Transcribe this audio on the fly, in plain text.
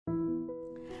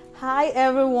Hi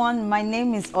everyone, my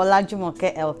name is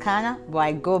Olajumoke Elkanah, but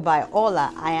I go by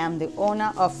Ola. I am the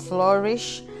owner of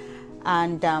Flourish,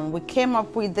 and we came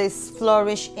up with this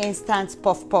Flourish instant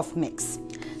puff puff mix.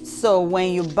 So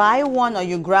when you buy one or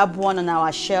you grab one on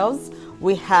our shelves,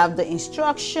 we have the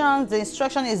instructions. The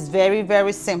instruction is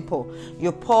very simple.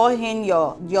 You pour in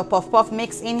your puff puff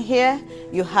mix in here.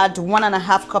 You add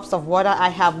 1.5 cups of water. I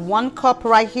have 1 cup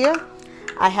right here.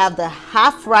 I have the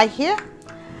half right here,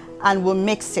 and we'll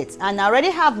mix it. And I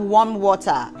already have warm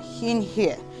water in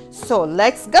here. So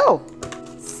let's go.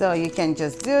 So you can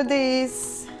just do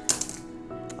this,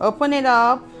 open it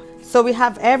up. So we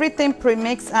have everything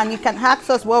pre-mixed, and you can ask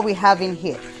us what we have in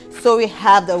here. So we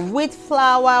have the wheat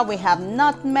flour, we have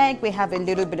nutmeg, we have a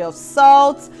little bit of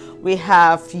salt, we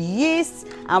have yeast,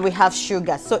 and we have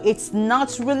sugar. So it's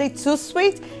not really too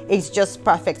sweet, it's just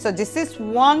perfect. So this is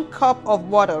 1 cup of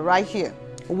water right here,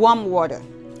 warm water.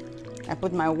 I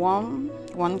put my warm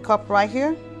 1 cup right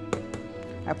here.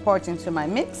 I pour it into my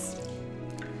mix.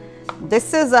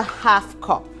 This is a half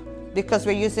cup because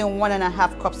we're using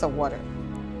 1.5 cups of water.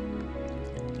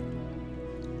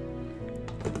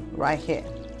 Right here.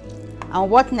 And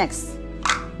what next?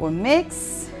 We'll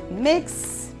mix,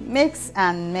 mix, mix,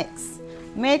 and mix.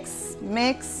 Mix,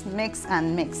 mix, mix,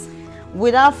 and mix.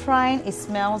 Without frying, it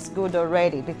smells good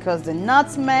already because the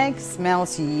nutmeg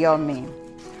smells yummy.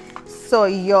 So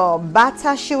your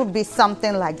batter should be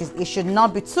something like this. It should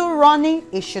not be too runny.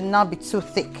 It should not be too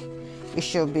thick. It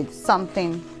should be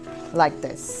something like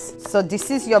this. So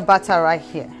this is your batter right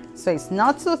here. So it's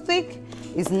not too thick.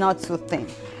 It's not too thin.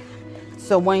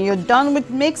 So when you're done with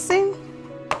mixing,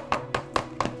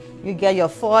 you get your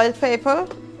foil paper.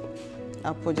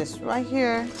 I'll put this right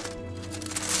here.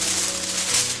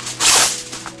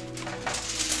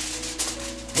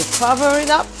 You cover it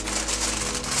up.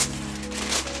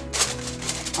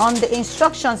 On the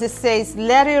instructions, it says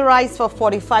let it rise for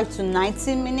 45 to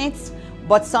 90 minutes.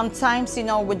 But sometimes, you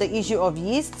know, with the issue of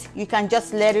yeast, you can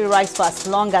just let it rise for as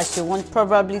long as you want,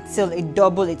 probably till it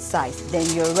double its size. Then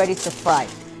you're ready to fry.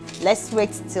 Let's wait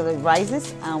till it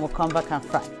rises and we'll come back and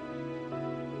fry.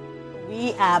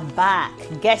 We are back.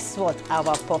 Guess what?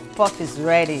 Our puff puff is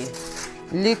ready.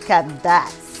 Look at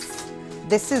that.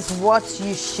 This is what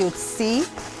you should see.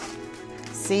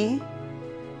 See?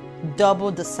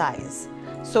 Double the size.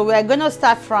 So we're gonna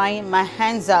start frying. My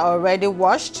hands are already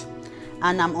washed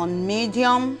and I'm on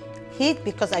medium heat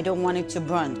because I don't want it to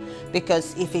burn.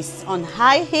 Because if it's on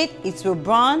high heat, it will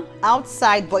burn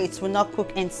outside, but it will not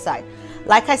cook inside.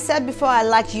 Like I said before, I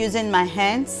like using my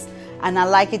hands and I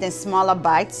like it in smaller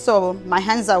bites. So my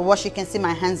hands are washed, you can see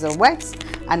my hands are wet,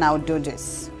 and I'll do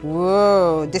this.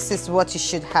 Whoa, this is what you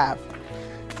should have.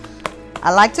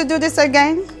 I like to do this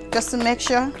again, just to make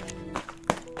sure.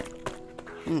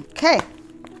 Okay.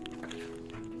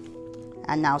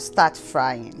 And now start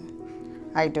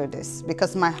frying. I do this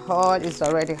because my oil is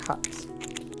already hot.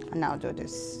 And I'll do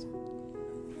this.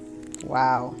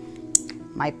 Wow.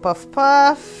 My puff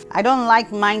puff. I don't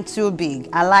like mine too big.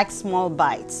 I like small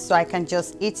bites, so I can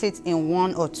just eat it in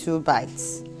 1 or 2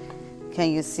 bites.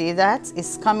 Can you see that?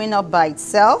 It's coming up by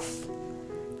itself.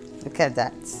 Look at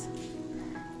that.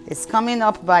 It's coming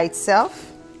up by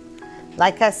itself.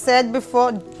 Like I said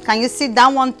before, can you see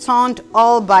that one turned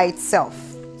all by itself?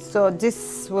 So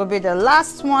this will be the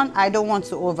last one. I don't want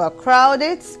to overcrowd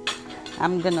it.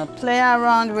 I'm gonna play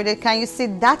around with it. Can you see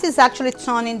that is actually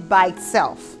turning by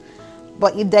itself?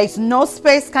 But if there is no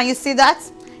space, can you see that?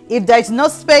 If there is no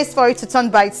space for it to turn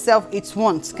by itself, it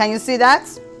won't. Can you see that?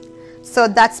 So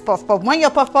that's puff puff. When your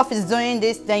puff puff is doing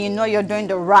this, then you know you're doing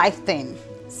the right thing.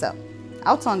 So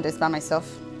I'll turn this by myself.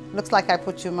 Looks like I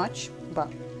put too much, but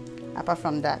apart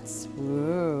from that,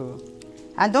 ooh.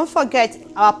 And don't forget,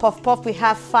 our puff puff, we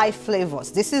have 5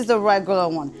 flavors. This is the regular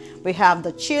one. We have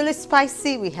the chili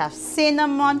spicy, we have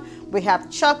cinnamon, we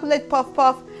have chocolate puff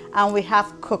puff, and we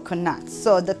have coconut.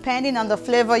 So depending on the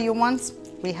flavor you want,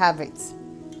 we have it.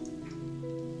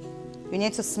 You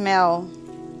need to smell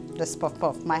this puff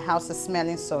puff. My house is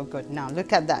smelling so good. Now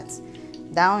look at that.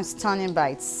 That one's turning by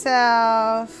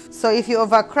itself. So if you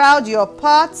overcrowd your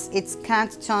pot, it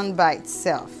can't turn by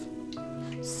itself.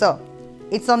 So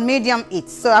it's on medium heat.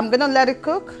 So I'm gonna let it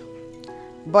cook.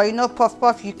 But you know, puff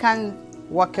puff, you can't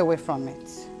walk away from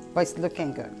it. But it's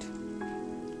looking good.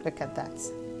 Look at that.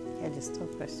 Yeah, just too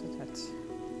close to that.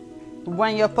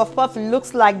 When your puff puff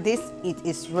looks like this, it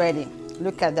is ready.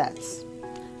 Look at that.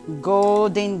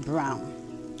 Golden brown.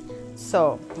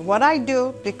 So what I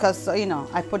do, because you know,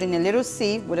 I put in a little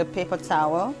sieve with a paper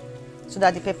towel so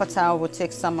that the paper towel will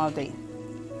take some of the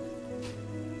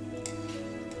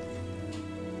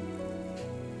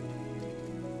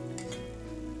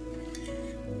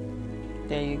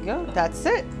There you go. That's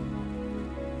it.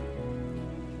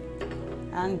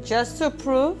 And just to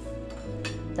prove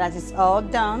that it's all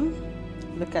done,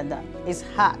 look at that. It's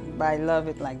hot, but I love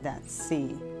it like that.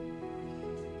 See?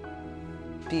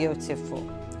 Beautiful.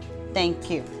 Thank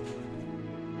you.